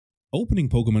Opening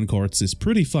Pokemon cards is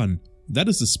pretty fun. That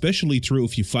is especially true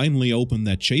if you finally open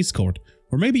that chase card,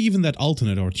 or maybe even that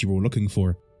alternate art you were looking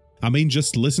for. I mean,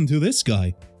 just listen to this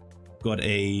guy. Got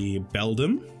a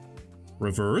Beldum,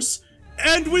 reverse,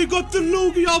 and we got the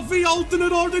Lugia V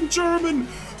alternate art in German!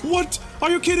 What? Are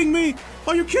you kidding me?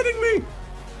 Are you kidding me?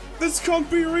 This can't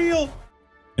be real!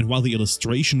 And while the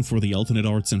illustration for the alternate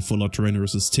arts and full art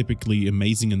trainers is typically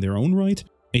amazing in their own right,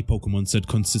 a Pokemon set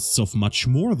consists of much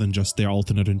more than just their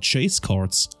alternate and chase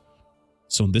cards.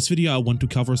 So in this video I want to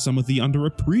cover some of the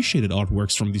underappreciated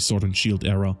artworks from the Sword and Shield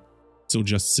era. So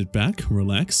just sit back,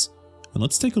 relax, and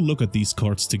let's take a look at these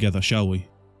cards together, shall we?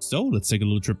 So let's take a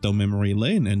little trip down memory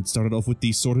lane and start it off with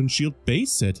the Sword and Shield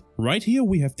base set. Right here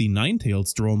we have the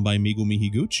Ninetales drawn by Megumi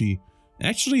Higuchi,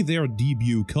 actually their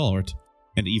debut card.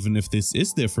 And even if this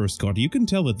is their first card, you can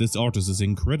tell that this artist is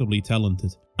incredibly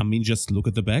talented. I mean, just look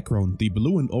at the background, the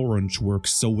blue and orange work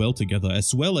so well together,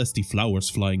 as well as the flowers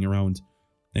flying around.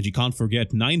 And you can't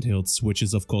forget Ninetales, which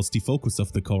is of course the focus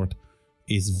of the card,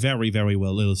 is very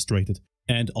well illustrated.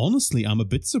 And honestly, I'm a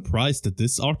bit surprised that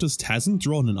this artist hasn't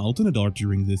drawn an alternate art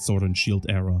during the Sword and Shield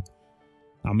era.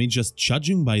 I mean, just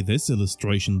judging by this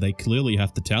illustration, they clearly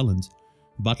have the talent.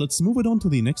 But let's move it on to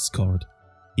the next card.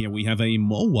 Here we have a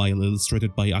Mawile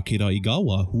illustrated by Akira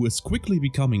Igawa, who is quickly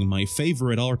becoming my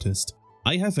favorite artist.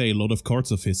 I have a lot of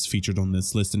cards of his featured on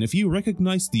this list, and if you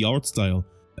recognize the art style,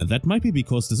 that might be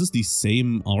because this is the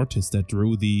same artist that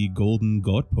drew the Golden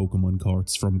God Pokemon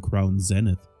cards from Crown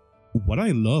Zenith. What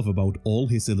I love about all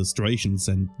his illustrations,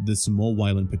 and this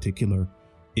Mawile in particular,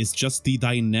 is just the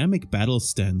dynamic battle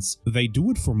stance. They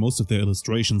do it for most of their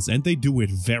illustrations, and they do it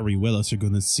very well, as you're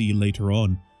gonna see later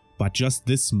on. But just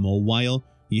this Mawile,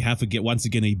 you have once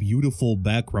again a beautiful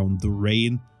background, the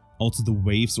rain, also the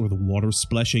waves or the water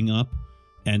splashing up,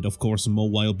 and of course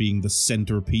Mawile being the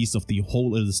centerpiece of the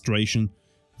whole illustration.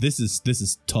 This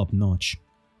is top notch.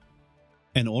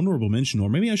 An honorable mention, or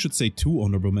maybe I should say two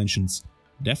honorable mentions,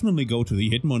 definitely go to the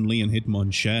Hitmonlee and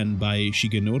Hitmonchan by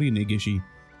Shigenori Negishi.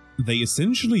 They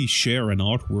essentially share an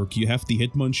artwork. You have the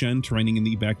Hitmonchan training in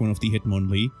the background of the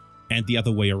Hitmonlee, and the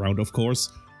other way around of course.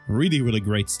 Really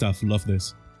great stuff, love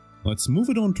this. Let's move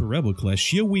it on to Rebel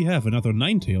Clash. Here we have another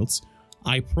Ninetales.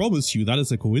 I promise you that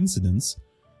is a coincidence.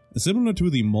 Similar to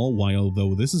the Mawile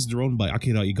though, this is drawn by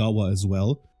Akira Igawa as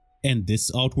well. And this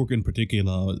artwork in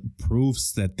particular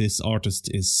proves that this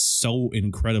artist is so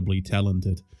incredibly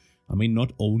talented. I mean,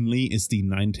 not only is the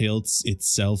Ninetales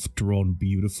itself drawn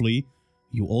beautifully,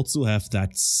 you also have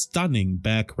that stunning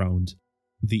background.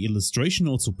 The illustration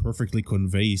also perfectly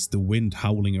conveys the wind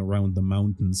howling around the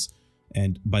mountains,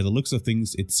 and by the looks of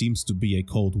things it seems to be a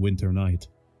cold winter night.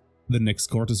 The next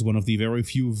card is one of the very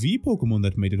few V Pokemon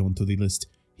that made it onto the list.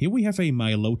 Here we have a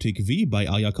Milotic V by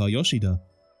Ayaka Yoshida.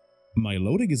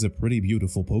 Milotic is a pretty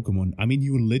beautiful Pokemon. I mean,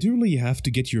 you literally have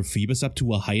to get your Phoebus up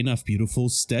to a high enough beautiful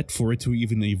stat for it to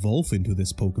even evolve into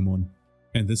this Pokemon.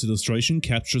 And this illustration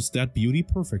captures that beauty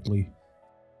perfectly.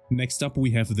 Next up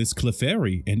we have this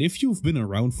Clefairy, and if you've been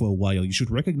around for a while you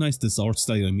should recognize this art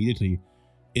style immediately.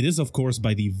 It is of course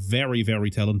by the very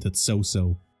talented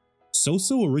Soso.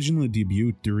 Soso originally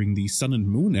debuted during the Sun and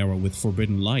Moon era with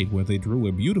Forbidden Light, where they drew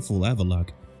a beautiful Avalok.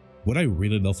 What I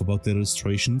really love about the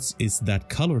illustrations is that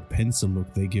colored pencil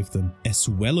look they give them, as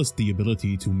well as the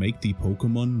ability to make the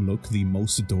Pokemon look the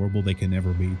most adorable they can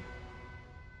ever be.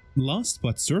 Last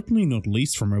but certainly not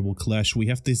least from Rebel Clash, we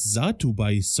have this Xatu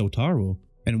by Sotaro.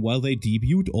 And while they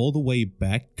debuted all the way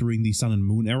back during the Sun and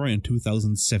Moon era in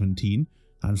 2017,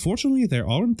 unfortunately there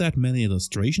aren't that many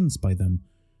illustrations by them,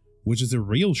 which is a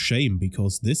real shame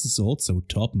because this is also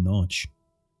top notch.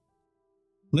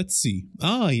 Let's see.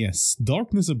 Ah yes,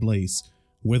 Darkness Ablaze,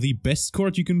 where the best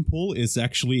card you can pull is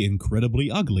actually incredibly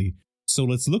ugly. So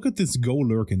let's look at this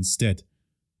Golurk instead,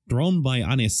 drawn by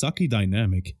Anesaki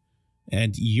Dynamic.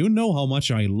 And you know how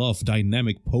much I love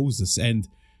dynamic poses, and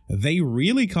they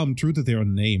really come true to their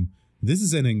name. This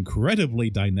is an incredibly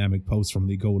dynamic pose from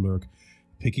the Golurk,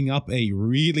 picking up a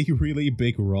really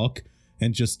big rock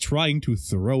and just trying to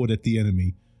throw it at the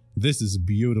enemy. This is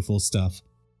beautiful stuff.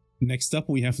 Next up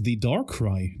we have the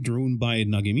Darkrai, drawn by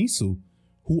Nagemisu,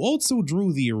 who also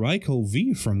drew the Raikou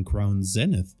V from Crown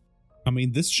Zenith. I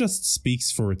mean, this just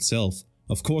speaks for itself.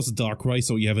 Of course Darkrai,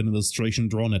 so you have an illustration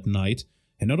drawn at night,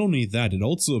 and not only that, it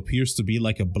also appears to be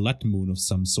like a blood moon of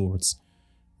some sorts.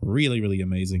 Really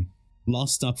amazing.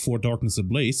 Last up for Darkness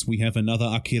Ablaze, we have another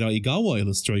Akira Igawa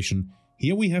illustration.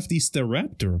 Here we have the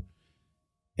Staraptor.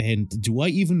 And do I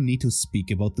even need to speak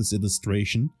about this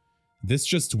illustration? This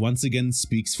just once again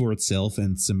speaks for itself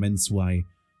and cements why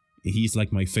he's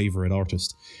like my favorite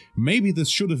artist. Maybe this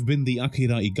should have been the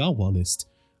Akira Igawa list.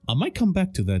 I might come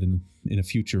back to that in a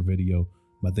future video.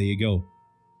 But there you go.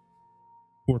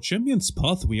 For Champion's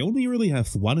Path, we only really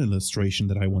have one illustration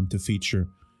that I want to feature.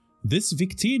 This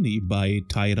Victini by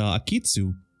Taira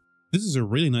Akitsu. This is a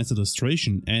really nice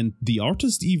illustration, and the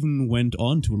artist even went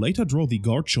on to later draw the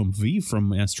Garchomp V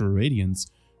from Astro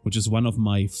Radiance, which is one of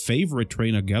my favorite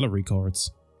trainer gallery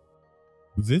cards.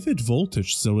 Vivid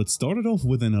Voltage, so it started off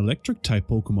with an electric type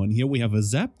Pokemon. Here we have a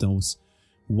Zapdos,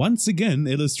 once again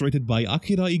illustrated by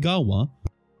Akira Igawa.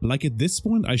 Like at this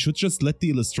point I should just let the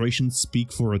illustration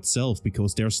speak for itself,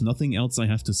 because there's nothing else I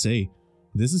have to say.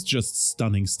 This is just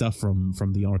stunning stuff from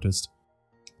the artist.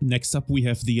 Next up we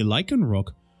have the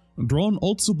Lycanroc, drawn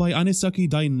also by Anisaki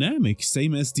Dynamic,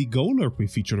 same as the Golurk we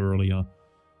featured earlier.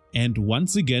 And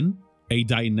once again, a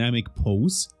dynamic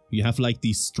pose. You have like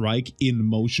the strike in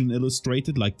motion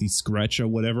illustrated, like the scratch or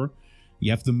whatever.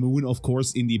 You have the moon, of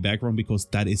course, in the background, because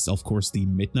that is, of course, the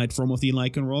midnight form of the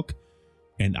Lycanroc.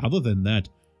 And other than that,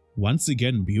 once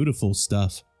again, beautiful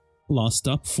stuff. Last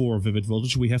up for Vivid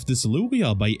Voltage, we have this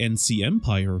Lugia by NC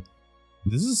Empire.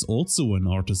 This is also an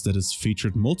artist that is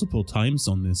featured multiple times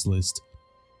on this list.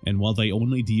 And while they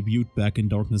only debuted back in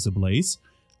Darkness Ablaze,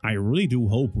 I really do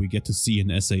hope we get to see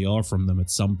an SAR from them at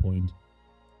some point.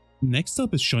 Next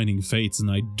up is Shining Fates,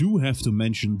 and I do have to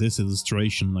mention this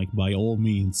illustration, like by all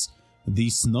means. The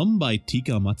Snom by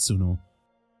Tika Matsuno.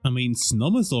 I mean,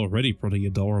 Snom is already pretty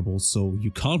adorable, so you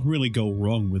can't really go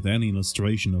wrong with any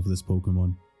illustration of this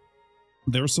Pokemon.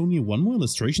 There's only one more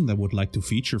illustration that I would like to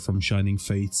feature from Shining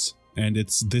Fates, and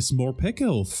it's this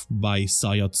Morpeko by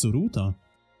Saya Tsuruta.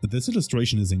 This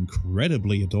illustration is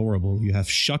incredibly adorable. You have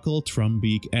Shuckle,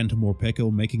 Trumbeak and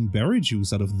Morpeko making berry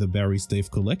juice out of the berries they've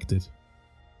collected.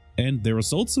 And there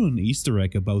is also an Easter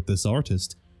egg about this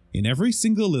artist. In every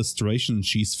single illustration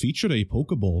she's featured a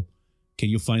Pokeball. Can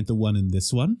you find the one in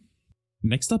this one?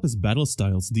 Next up is Battle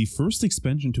Styles, the first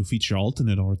expansion to feature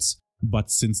alternate arts.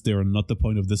 But since they're not the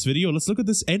point of this video, let's look at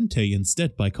this Entei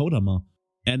instead by Kodama.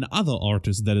 Another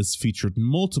artist that is featured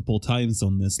multiple times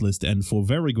on this list, and for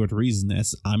very good reason,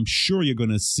 as I'm sure you're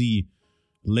gonna see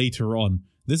later on.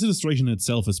 This illustration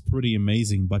itself is pretty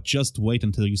amazing, but just wait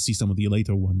until you see some of the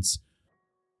later ones.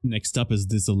 Next up is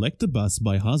this Electabuzz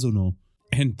by Hazuno,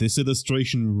 and this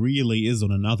illustration really is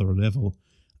on another level.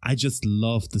 I just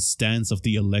love the stance of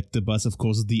the Electabuzz, of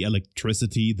course the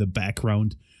electricity, the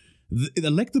background. The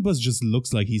Electabuzz just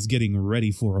looks like he's getting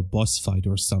ready for a boss fight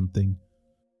or something.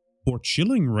 For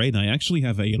Chilling Rain, I actually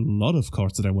have a lot of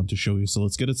cards that I want to show you, so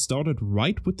let's get it started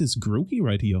right with this Grookey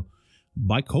right here.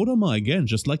 By Kodama again,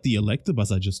 just like the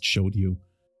Electabuzz I just showed you.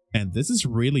 And this is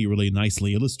really, really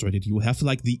nicely illustrated. You have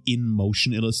like the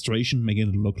in-motion illustration, making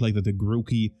it look like that the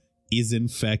Grookey is in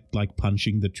fact like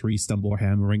punching the tree stump or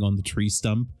hammering on the tree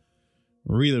stump.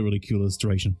 Really, really cool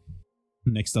illustration.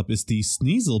 Next up is the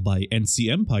Sneasel by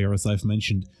NC Empire, as I've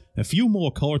mentioned. A few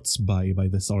more cards by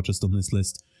this artist on this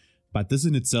list. But this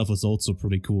in itself is also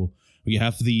pretty cool. We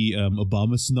have the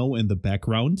Obama Snow in the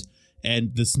background,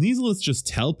 and the Sneasel is just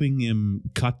helping him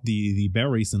cut the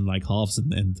berries in like halves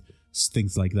and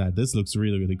things like that. This looks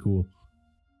really, really cool.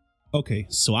 Okay,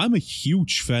 so I'm a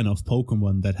huge fan of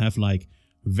Pokemon that have like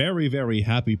very, very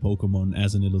happy Pokemon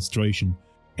as an illustration.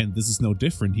 And this is no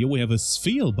different. Here we have a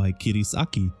Spheal by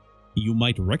Kirisaki. You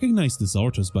might recognize this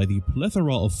artist by the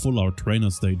plethora of full art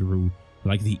trainers they drew,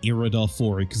 like the Irida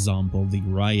for example, the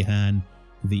Raihan,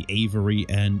 the Avery,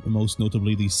 and most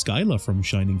notably the Skylar from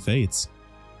Shining Fates.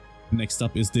 Next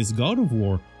up is this God of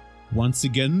War. Once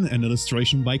again, an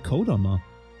illustration by Kodama.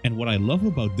 And what I love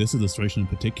about this illustration in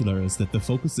particular is that the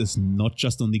focus is not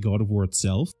just on the God of War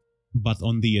itself, but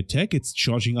on the attack it's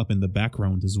charging up in the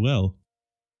background as well.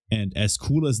 And as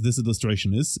cool as this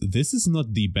illustration is, this is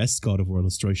not the best God of War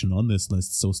illustration on this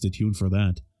list, so stay tuned for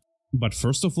that. But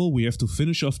first of all, we have to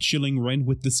finish off Chilling Rain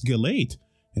with this Gallade,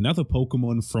 another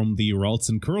Pokemon from the Ralts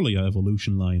and Curlia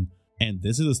evolution line. And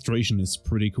this illustration is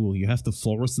pretty cool. You have the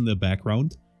forest in the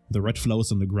background, the red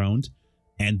flowers on the ground,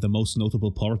 and the most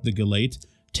notable part, the Gallade,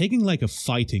 taking like a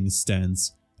fighting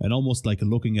stance, and almost like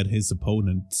looking at his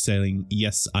opponent, saying,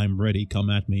 "Yes, I'm ready, come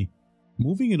at me."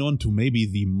 Moving it on to maybe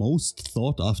the most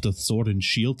thought after Sword and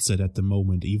Shield set at the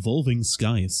moment, Evolving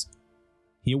Skies.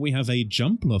 Here we have a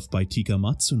Jumpluff by Tika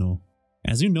Matsuno.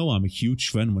 As you know, I'm a huge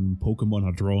fan when Pokemon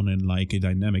are drawn in like a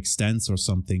dynamic stance or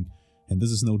something, and this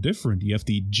is no different. You have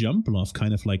the Jumpluff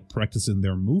kind of like practicing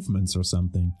their movements or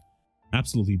something.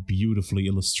 Absolutely beautifully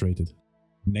illustrated.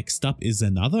 Next up is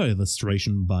another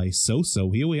illustration by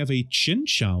Soso. Here we have a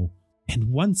Chinchou. And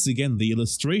once again, the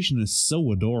illustration is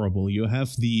so adorable. You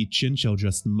have the Chinchou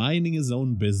just minding his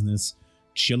own business,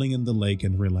 chilling in the lake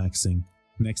and relaxing.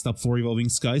 Next up for Evolving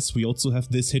Skies, we also have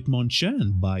this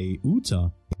Hitmonchan by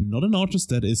Uta. Not an artist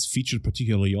that is featured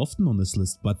particularly often on this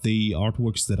list, but the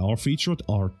artworks that are featured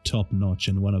are top notch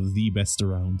and one of the best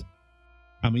around.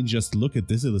 I mean, just look at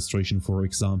this illustration for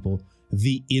example.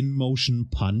 The in-motion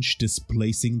punch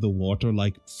displacing the water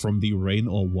like from the rain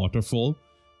or waterfall.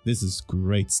 This is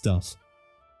great stuff.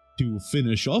 To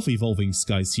finish off Evolving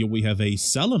Skies, here we have a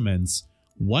Salamence,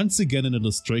 once again an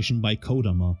illustration by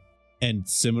Kodama. And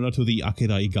similar to the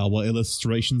Akira Igawa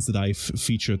illustrations that I've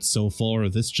featured so far,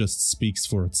 this just speaks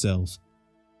for itself.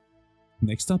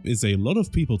 Next up is a lot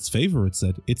of people's favorite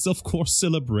set. It's of course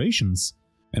Celebrations.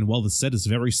 And while the set is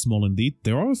very small indeed,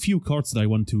 there are a few cards that I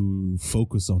want to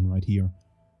focus on right here.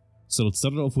 So let's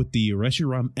start it off with the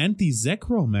Reshiram and the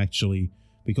Zekrom actually,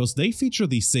 because they feature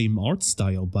the same art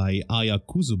style by Aya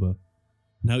Kuzube.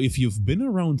 Now if you've been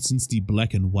around since the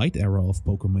black and white era of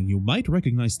Pokemon, you might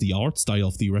recognize the art style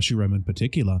of the Reshiram in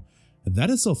particular. That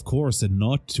is of course a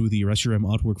nod to the Reshiram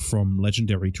artwork from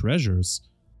Legendary Treasures.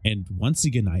 And once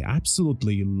again, I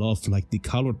absolutely love like the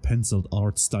colored penciled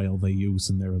art style they use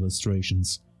in their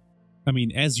illustrations. I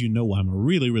mean, as you know, I'm a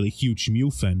really huge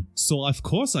Mew fan, so of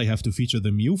course I have to feature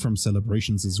the Mew from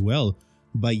Celebrations as well,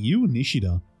 by Yu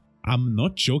Nishida. I'm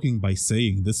not joking by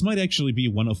saying this might actually be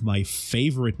one of my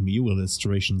favorite Mew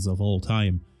illustrations of all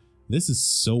time. This is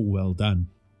so well done.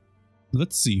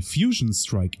 Let's see, Fusion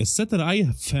Strike, a set that I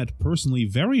have had personally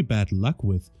very bad luck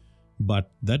with.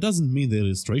 But that doesn't mean the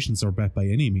illustrations are bad by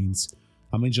any means.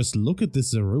 I mean, just look at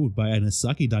this Zarude by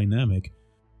Beyerdynamic.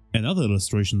 Another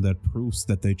illustration that proves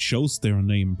that they chose their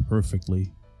name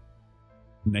perfectly.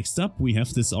 Next up we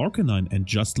have this Arcanine, and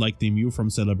just like the Mew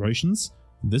from Celebrations,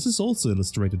 this is also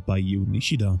illustrated by Yu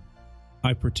Nishida.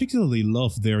 I particularly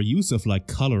love their use of like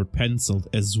colored penciled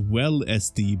as well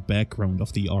as the background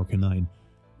of the Arcanine.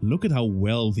 Look at how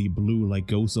well the blue like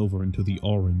goes over into the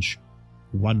orange.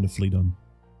 Wonderfully done.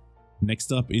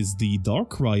 Next up is the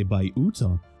Darkrai by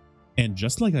Uta. And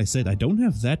just like I said, I don't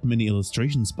have that many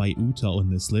illustrations by Uta on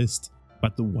this list,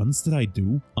 but the ones that I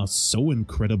do are so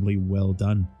incredibly well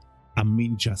done. I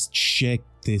mean, just check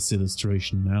this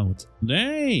illustration out.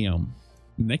 Damn!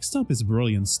 Next up is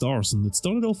Brilliant Stars, and it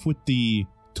started off with the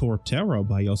Torterra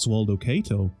by Oswaldo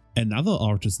Cato, another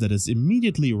artist that is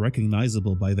immediately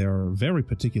recognizable by their very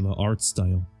particular art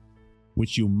style.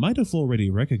 Which you might have already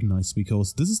recognized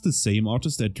because this is the same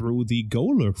artist that drew the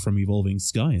Golurk from Evolving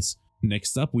Skies.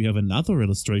 Next up we have another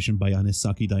illustration by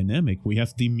Beyerdynamic. We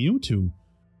have the Mewtwo.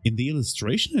 In the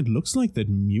illustration it looks like that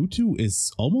Mewtwo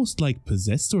is almost like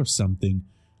possessed or something,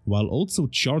 while also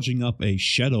charging up a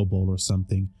Shadow Ball or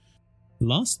something.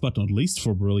 Last but not least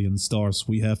for Brilliant Stars,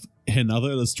 we have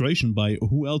another illustration by,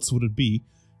 who else would it be?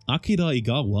 Akira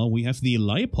Igawa. We have the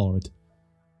Liepard.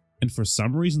 And for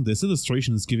some reason this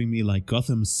illustration is giving me like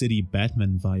Gotham City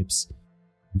Batman vibes.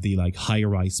 The like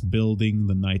high-rise building,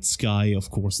 the night sky,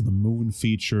 of course the moon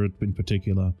featured in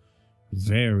particular.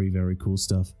 Very cool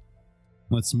stuff.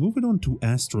 Let's move it on to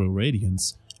Astral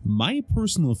Radiance, my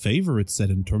personal favorite set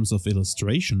in terms of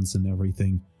illustrations and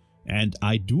everything. And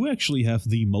I do actually have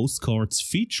the most cards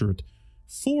featured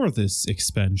for this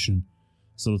expansion.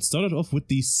 So let's start it off with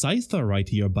the Scyther right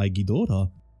here by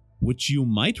Ghidorah, which you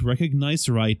might recognize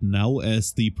right now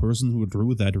as the person who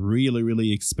drew that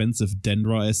really expensive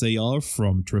Dendra SAR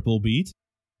from Triple Beat.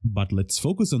 But let's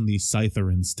focus on the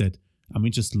Scyther instead. I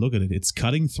mean, just look at it, it's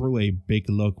cutting through a big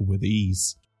log with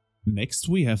ease. Next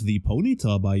we have the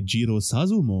Ponyta by Jiro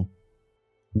Sazumo,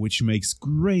 which makes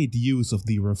great use of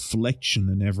the reflection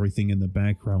and everything in the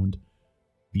background.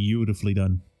 Beautifully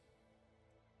done.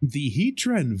 The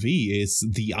Heatran V is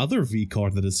the other V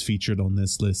card that is featured on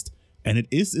this list. And it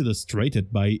is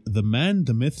illustrated by the man,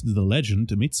 the myth, the legend,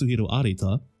 Mitsuhiro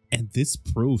Arita, and this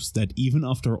proves that even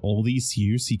after all these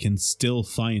years he can still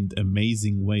find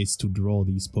amazing ways to draw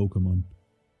these Pokemon.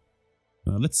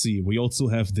 Let's see, we also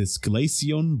have this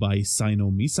Glaceon by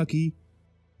Saino Misaki.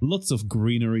 Lots of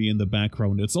greenery in the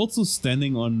background. It's also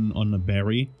standing on a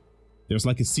berry. There's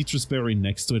like a citrus berry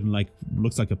next to it and like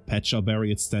looks like a Pecha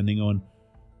berry it's standing on.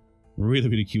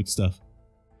 Really cute stuff.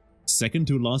 Second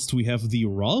to last we have the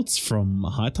Ralts from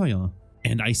Hataya.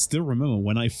 And I still remember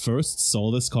when I first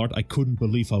saw this card, I couldn't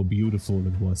believe how beautiful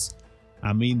it was.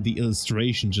 I mean, the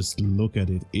illustration, just look at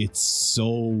it, it's so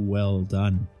well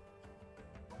done.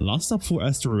 Last up for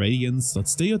Astral Radiance,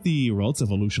 let's stay at the Ralts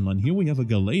evolution line. Here we have a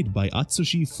Gallade by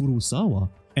Atsushi Furusawa.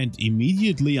 And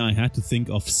immediately I had to think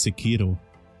of Sekiro.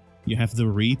 You have the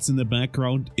reeds in the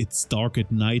background, it's dark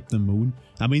at night, the moon.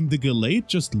 I mean, the Gallade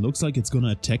just looks like it's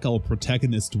gonna attack our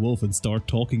protagonist Wolf and start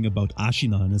talking about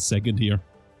Ashina in a second here.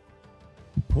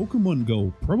 Pokemon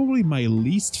Go, probably my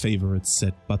least favorite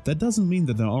set, but that doesn't mean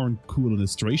that there aren't cool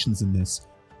illustrations in this.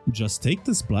 Just take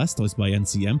this Blastoise by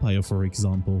NC Empire for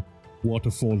example.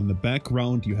 Waterfall in the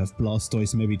background, you have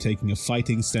Blastoise maybe taking a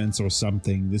fighting stance or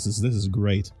something. This is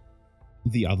great.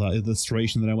 The other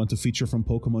illustration that I want to feature from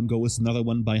Pokemon Go is another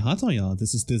one by Hataya.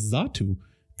 This is this Xatu.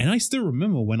 And I still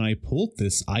remember when I pulled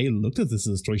this, I looked at this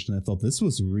illustration and I thought this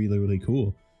was really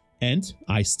cool. And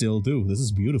I still do. This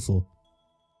is beautiful.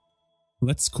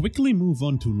 Let's quickly move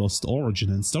on to Lost Origin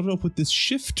and start off with this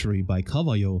Shift Tree by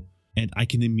Cavallo. And I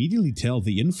can immediately tell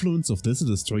the influence of this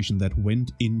illustration that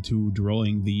went into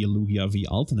drawing the Lugia V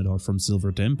alternate art from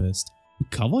Silver Tempest.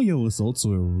 Cavallo is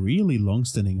also a really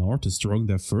long-standing artist, drawing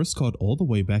their first card all the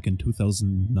way back in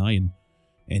 2009.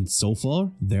 And so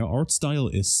far, their art style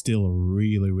is still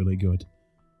really good.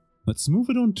 Let's move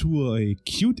it on to a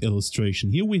cute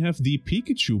illustration. Here we have the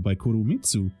Pikachu by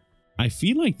Kurumitsu. I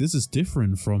feel like this is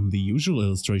different from the usual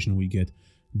illustration we get.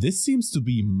 This seems to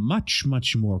be much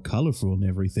more colorful and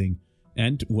everything.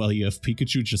 And, well, you have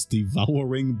Pikachu just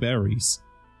devouring berries.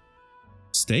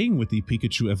 Staying with the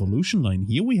Pikachu evolution line,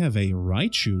 here we have a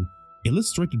Raichu,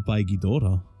 illustrated by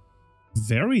Ghidorah.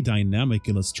 Very dynamic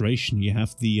illustration. You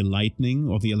have the lightning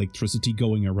or the electricity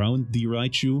going around the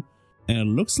Raichu, and it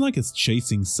looks like it's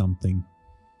chasing something.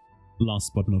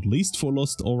 Last but not least for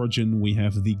Lost Origin, we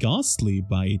have the Ghastly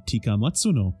by Tika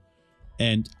Matsuno.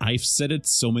 And I've said it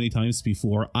so many times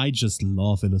before, I just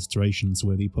love illustrations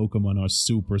where the Pokemon are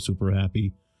super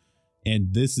happy.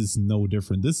 And this is no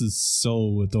different. This is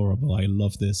so adorable. I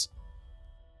love this.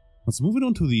 Let's move it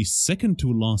on to the second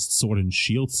to last Sword and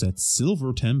Shield set,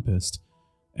 Silver Tempest.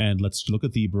 And let's look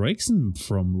at the Braixen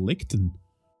from Licton.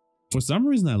 For some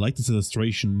reason I like this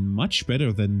illustration much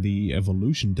better than the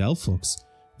Evolution Delphox.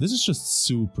 This is just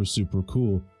super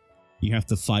cool. You have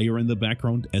the fire in the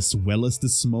background as well as the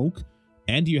smoke.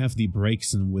 And you have the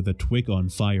Braixen with a twig on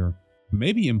fire,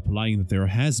 maybe implying that there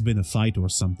has been a fight or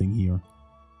something here.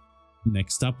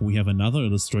 Next up we have another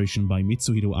illustration by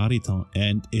Mitsuhiro Arita,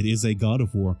 and it is a God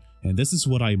of War, and this is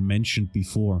what I mentioned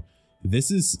before. This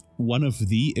is one of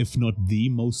the, if not the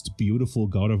most beautiful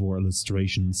God of War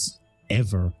illustrations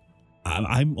ever.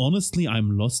 I'm honestly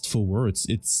lost for words.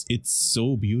 It's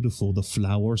so beautiful, the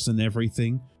flowers and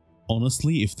everything.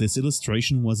 Honestly, if this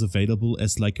illustration was available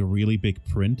as like a really big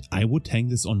print, I would hang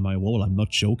this on my wall. I'm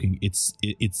not joking. It's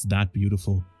that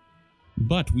beautiful.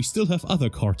 But we still have other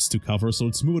cards to cover, so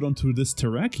let's move on to this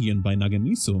Terrakion by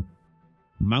Nagamiso.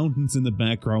 Mountains in the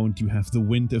background, you have the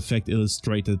wind effect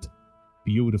illustrated.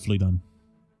 Beautifully done.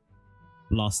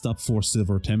 Last up for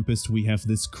Silver Tempest, we have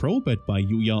this Crobat by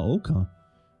Yuya Oka.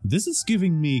 This is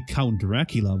giving me Count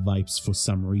Dracula vibes for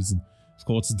some reason. Of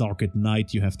course, Dark at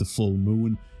Night, you have the full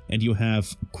moon, and you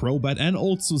have Crobat and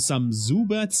also some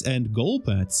Zubats and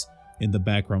Golbats in the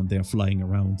background there flying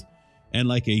around. And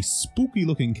like a spooky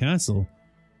looking castle.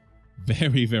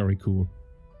 Very cool.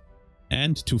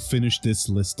 And to finish this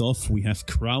list off, we have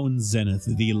Crown Zenith,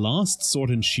 the last Sword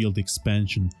and Shield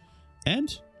expansion.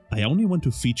 And I only want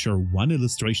to feature one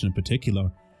illustration in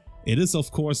particular. It is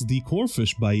of course the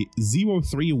Corphish by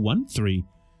 0313.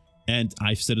 And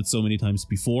I've said it so many times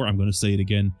before, I'm gonna say it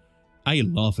again. I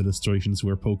love illustrations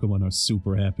where Pokemon are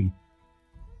super happy.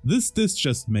 This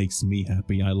just makes me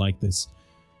happy. I like this.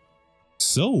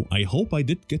 So, I hope I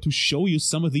did get to show you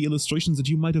some of the illustrations that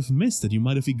you might have missed, that you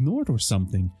might have ignored or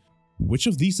something. Which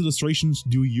of these illustrations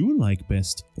do you like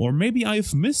best? Or maybe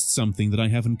I've missed something that I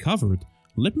haven't covered.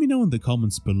 Let me know in the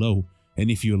comments below.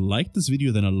 And if you liked this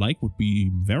video, then a like would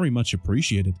be very much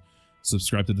appreciated.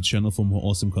 Subscribe to the channel for more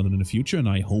awesome content in the future, and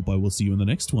I hope I will see you in the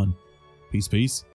next one. Peace.